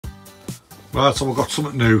Right, so we've got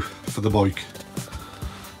something new for the bike.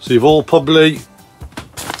 So you've all probably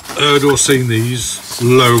heard or seen these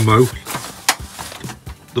LOMO,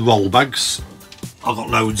 the roll bags. I've got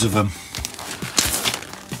loads of them.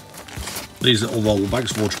 These little roll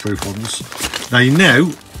bags, waterproof ones. They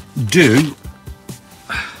now do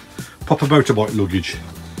proper motorbike luggage.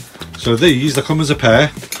 So these, they come as a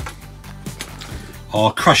pair,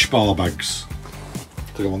 are crash bar bags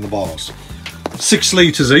to go on the bars. 6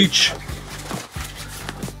 litres each.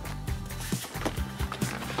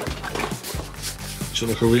 So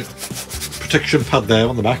look at it, protection pad there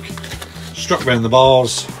on the back, strap around the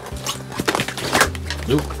bars.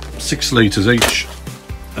 Nope, 6 litres each,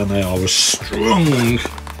 and they are as strong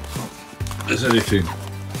as anything.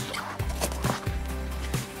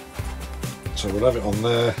 So we'll have it on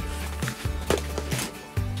there,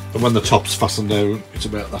 and when the top's fastened down, it's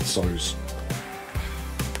about that size.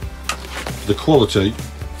 The quality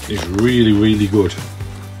is really, really good.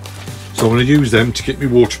 So I'm going to use them to get my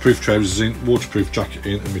waterproof trousers in, waterproof jacket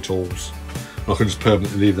in, and my tools. I can just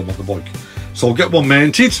permanently leave them on the bike. So I'll get one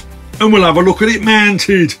mounted, and we'll have a look at it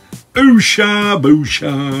mounted. Oosha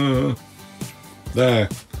boosha. There.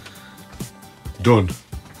 Done.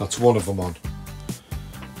 That's one of them on.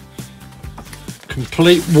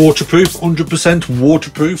 Complete waterproof, 100%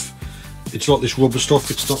 waterproof. It's not this rubber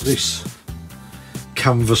stuff, it's not this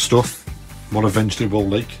canvas stuff, what eventually will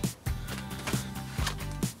leak.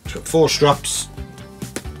 It's got 4 straps.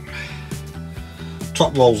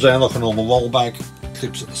 Top rolls down like a normal roll bag.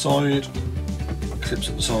 Clips at the side. Clips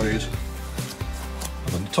at the side. And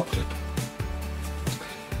then the top clip.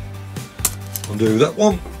 Undo that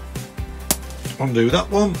one. Undo that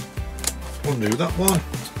one. Undo that one.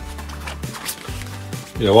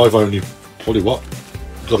 You know, I've only probably what?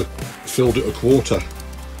 Got it filled it a quarter.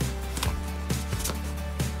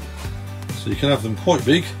 So you can have them quite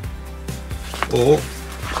big, or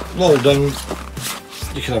roll down,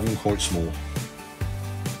 you can have them quite small.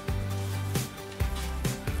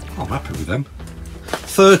 I'm happy with them.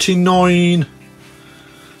 39,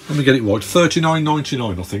 let me get it right,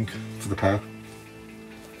 39.99 I think for the pair.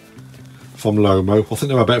 From LOMO. I think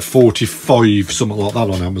they're about 45, something like that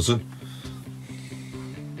on Amazon.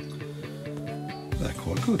 They're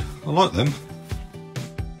quite good. I like them.